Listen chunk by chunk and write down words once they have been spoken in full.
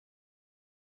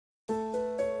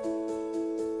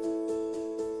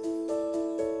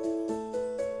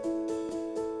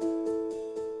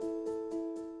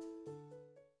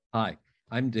Hi,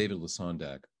 I'm David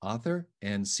Lesondak, author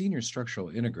and senior structural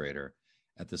integrator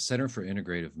at the Center for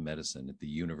Integrative Medicine at the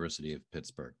University of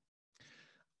Pittsburgh.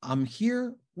 I'm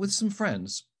here with some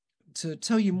friends to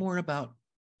tell you more about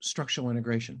structural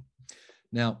integration.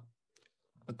 Now,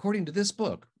 according to this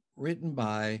book, written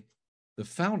by the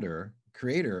founder,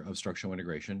 creator of structural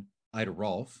integration, Ida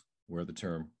Rolf, where the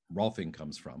term Rolfing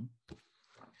comes from,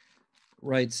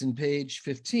 writes in page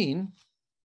 15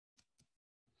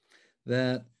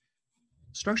 that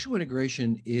structural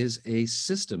integration is a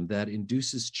system that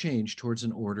induces change towards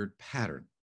an ordered pattern.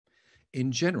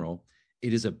 In general,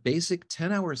 it is a basic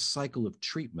 10-hour cycle of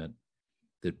treatment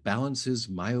that balances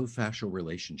myofascial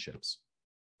relationships.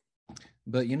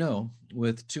 But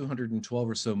with 212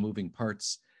 or so moving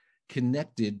parts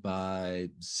connected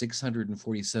by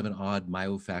 647 odd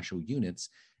myofascial units,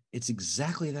 it's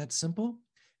exactly that simple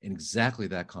and exactly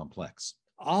that complex.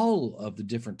 All of the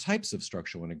different types of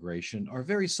structural integration are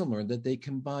very similar in that they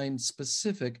combine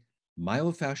specific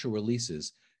myofascial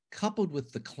releases coupled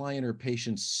with the client or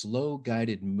patient's slow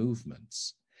guided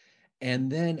movements,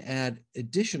 and then add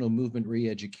additional movement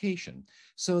re-education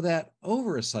so that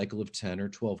over a cycle of 10 or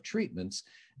 12 treatments,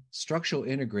 structural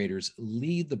integrators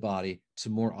lead the body to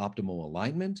more optimal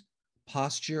alignment,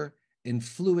 posture, and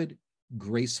fluid,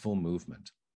 graceful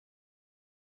movement.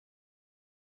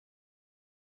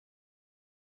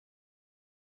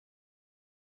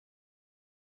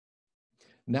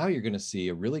 Now you're going to see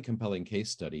a really compelling case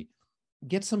study,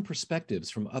 get some perspectives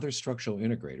from other structural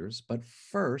integrators, but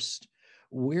first,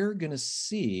 we're going to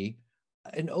see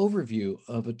an overview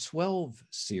of a 12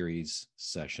 series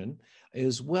session,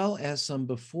 as well as some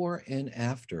before and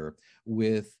after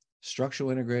with structural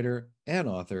integrator and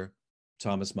author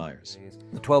Thomas Myers.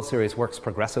 The 12 series works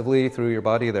progressively through your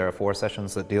body. There are 4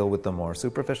 sessions that deal with the more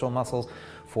superficial muscles,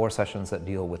 4 sessions that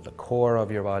deal with the core of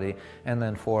your body, and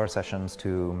then 4 sessions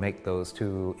to make those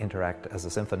two interact as a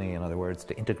symphony. In other words,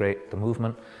 to integrate the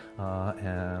movement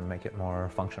and make it more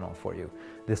functional for you.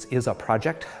 This is a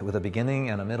project with a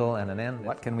beginning and a middle and an end.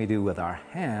 What can we do with our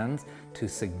hands to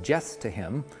suggest to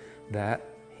him that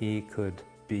he could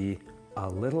be a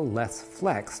little less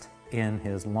flexed in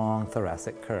his long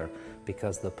thoracic curve?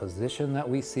 Because the position that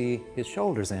we see his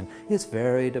shoulders in is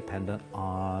very dependent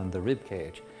on the rib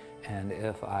cage. And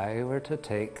if I were to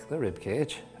take the rib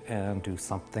cage and do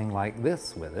something like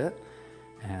this with it,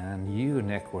 and you,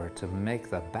 Nick, were to make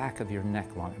the back of your neck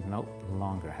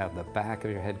longer, have the back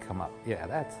of your head come up.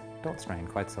 Yeah, don't strain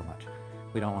quite so much.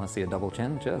 We don't want to see a double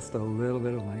chin, just a little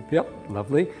bit of length. Yep,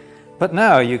 lovely. But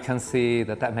now you can see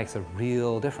that that makes a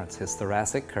real difference. His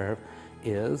thoracic curve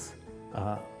is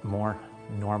more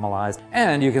normalized,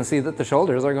 and you can see that the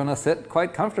shoulders are going to sit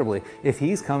quite comfortably. If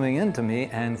he's coming into me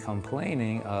and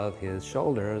complaining of his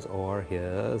shoulders or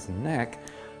his neck,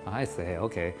 I say,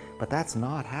 okay, but that's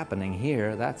not happening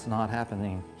here, that's not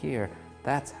happening here,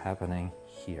 that's happening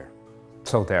here.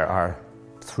 So there are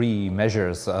 3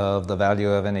 measures of the value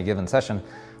of any given session.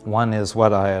 One is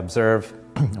what I observe,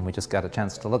 and we just got a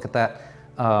chance to look at that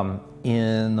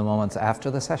in the moments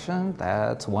after the session.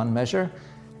 That's one measure.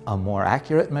 A more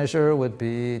accurate measure would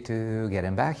be to get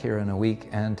him back here in a week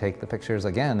and take the pictures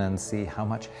again and see how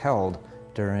much held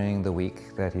during the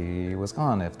week that he was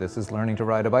gone. If this is learning to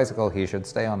ride a bicycle, he should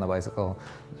stay on the bicycle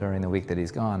during the week that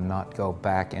he's gone, not go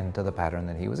back into the pattern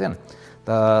that he was in.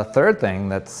 The third thing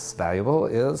that's valuable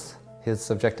is his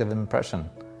subjective impression.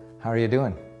 How are you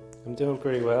doing? I'm doing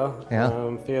pretty well. Yeah?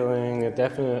 I'm feeling a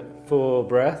definite full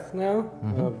breath now,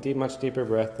 Mm-hmm. much deeper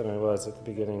breath than I was at the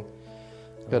beginning.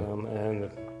 Good. And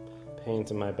the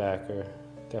pains in my back are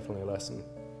definitely lessened.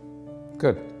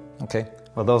 Good. Okay.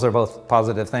 Well, those are both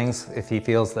positive things. If he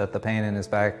feels that the pain in his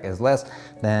back is less,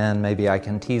 then maybe I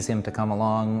can tease him to come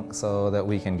along so that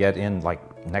we can get in, like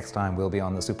next time we'll be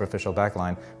on the superficial back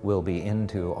line, we'll be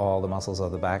into all the muscles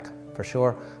of the back for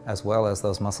sure, as well as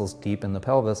those muscles deep in the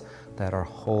pelvis that are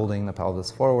holding the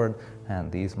pelvis forward and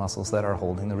these muscles that are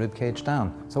holding the rib cage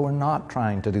down. So we're not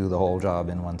trying to do the whole job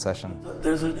in one session.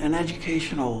 There's an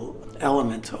educational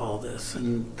element to all this,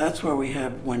 and that's where we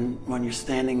have, when you're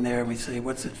standing there and we say,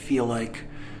 what's it feel like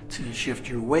to shift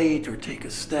your weight or take a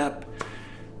step?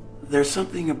 There's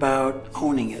something about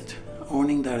owning it,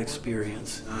 owning that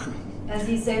experience. As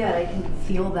you say that, I can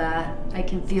feel that. I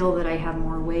can feel that I have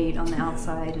more weight on the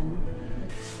outside.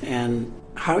 And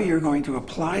how you're going to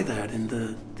apply that in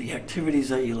the activities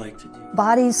that you like to do.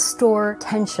 Bodies store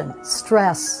tension,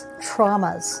 stress,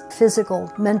 traumas,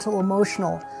 physical, mental,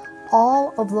 emotional.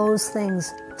 All of those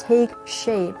things take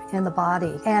shape in the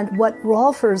body. And what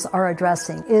Rolfers are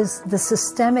addressing is the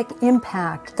systemic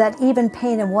impact that even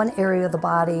pain in one area of the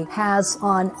body has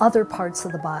on other parts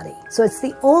of the body. So it's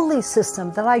the only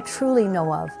system that I truly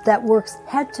know of that works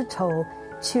head to toe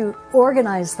to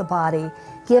organize the body,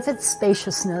 give it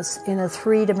spaciousness in a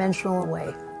three-dimensional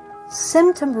way.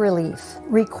 Symptom relief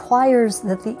requires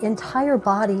that the entire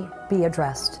body be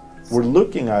addressed. We're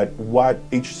looking at what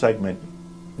each segment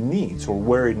needs or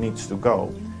where it needs to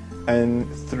go.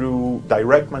 And through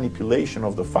direct manipulation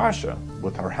of the fascia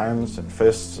with our hands and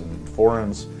fists and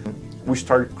forearms, we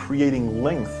start creating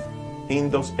length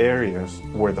in those areas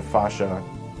where the fascia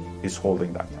is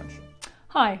holding that tension.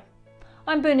 Hi,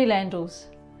 I'm Bernie Landals,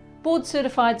 board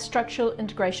certified structural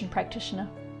integration practitioner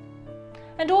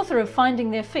and author of Finding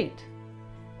Their Feet,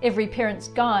 Every Parent's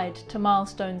Guide to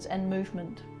Milestones and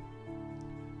Movement.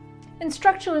 In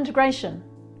structural integration,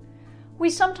 we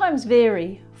sometimes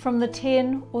vary from the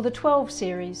 10 or the 12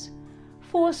 series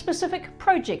for specific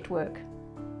project work.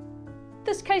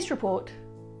 This case report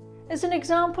is an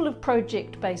example of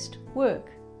project-based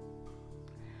work,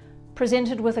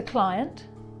 presented with a client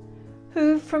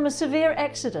who, from a severe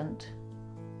accident,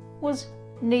 was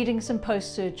needing some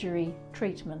post-surgery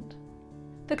treatment.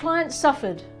 The client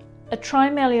suffered a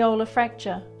trimalleolar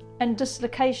fracture and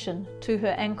dislocation to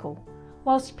her ankle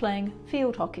whilst playing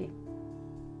field hockey,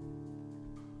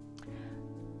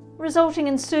 resulting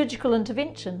in surgical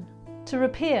intervention to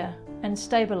repair and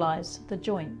stabilise the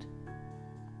joint.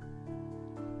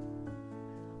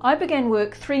 I began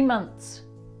work 3 months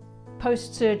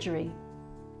post-surgery.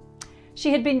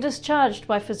 She had been discharged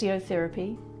by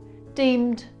physiotherapy,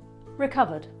 deemed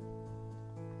recovered,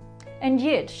 and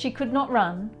yet she could not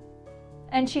run,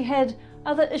 and she had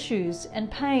other issues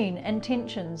and pain and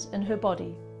tensions in her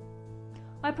body.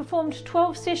 I performed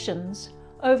 12 sessions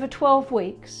over 12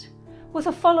 weeks with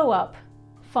a follow-up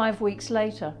 5 weeks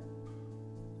later.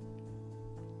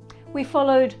 We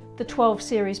followed the 12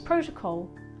 series protocol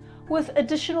with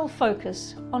additional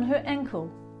focus on her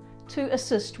ankle to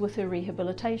assist with her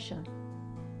rehabilitation.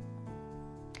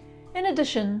 In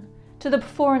addition to the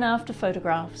before and after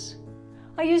photographs,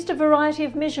 I used a variety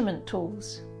of measurement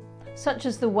tools, such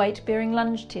as the weight-bearing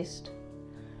lunge test,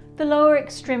 the lower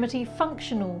extremity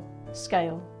functional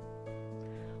scale,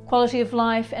 quality of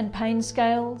life and pain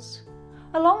scales,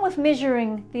 along with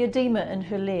measuring the edema in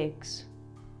her legs.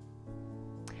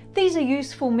 These are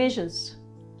useful measures,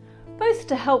 both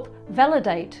to help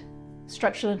validate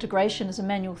structural integration as a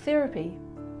manual therapy,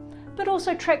 but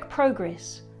also track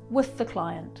progress with the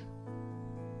client.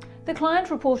 The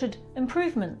client reported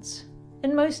improvements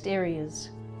in most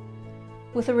areas,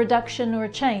 with a reduction or a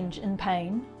change in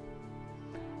pain,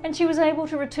 and she was able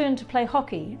to return to play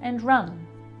hockey and run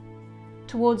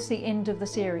towards the end of the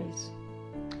series.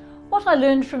 What I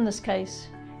learned from this case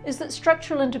is that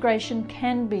structural integration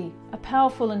can be a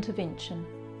powerful intervention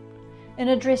in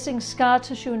addressing scar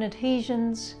tissue and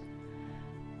adhesions,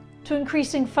 to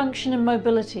increasing function and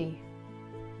mobility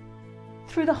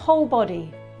through the whole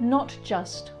body, not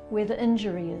just where the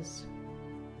injury is.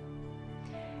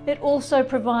 It also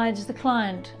provides the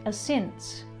client a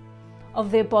sense of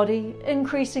their body,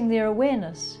 increasing their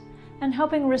awareness and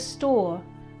helping restore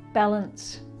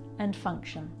balance and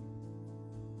function.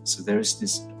 So there is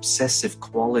this obsessive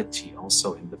quality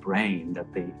also in the brain that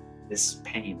this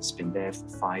pain has been there for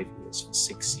 5 years, for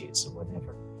 6 years or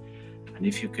whatever. And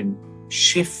if you can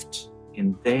shift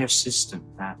in their system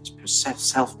that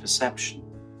self-perception,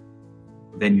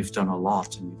 then you've done a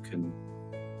lot, and you can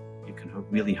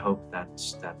really hope that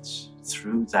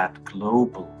through that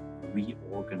global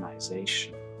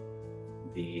reorganization,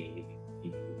 the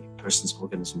person's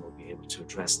organism will be able to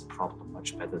address the problem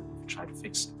much better than if you try to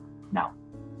fix it. Now,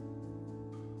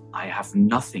 I have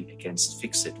nothing against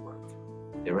fix-it work.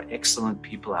 There are excellent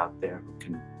people out there who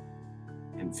can,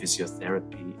 in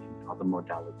physiotherapy, in other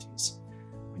modalities,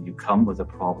 when you come with a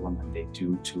problem and they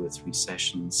do 2 or 3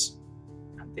 sessions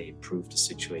and they improve the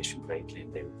situation greatly,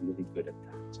 and they're really good at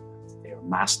that. They are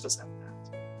masters at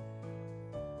that.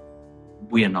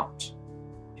 We are not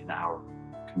in our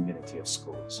community of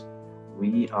schools.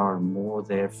 We are more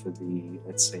there for the,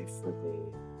 let's say, for the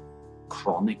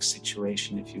chronic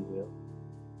situation, if you will.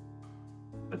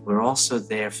 But we're also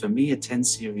there, for me, a 10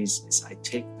 series is I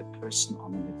take the person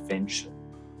on an adventure.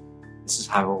 This is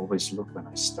how I always look when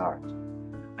I start.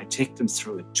 I take them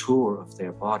through a tour of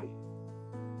their body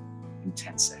in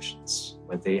 10 sessions,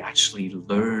 where they actually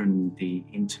learn the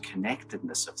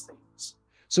interconnectedness of things.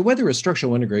 So whether a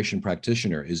structural integration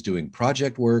practitioner is doing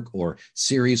project work or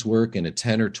series work in a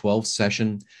 10 or 12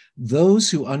 session,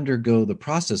 those who undergo the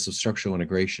process of structural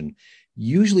integration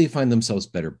usually find themselves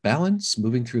better balanced,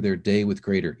 moving through their day with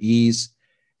greater ease,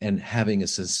 and having a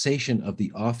cessation of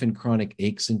the often chronic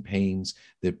aches and pains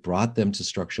that brought them to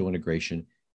structural integration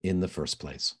in the first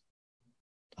place.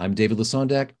 I'm David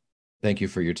Lesondak. Thank you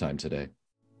for your time today.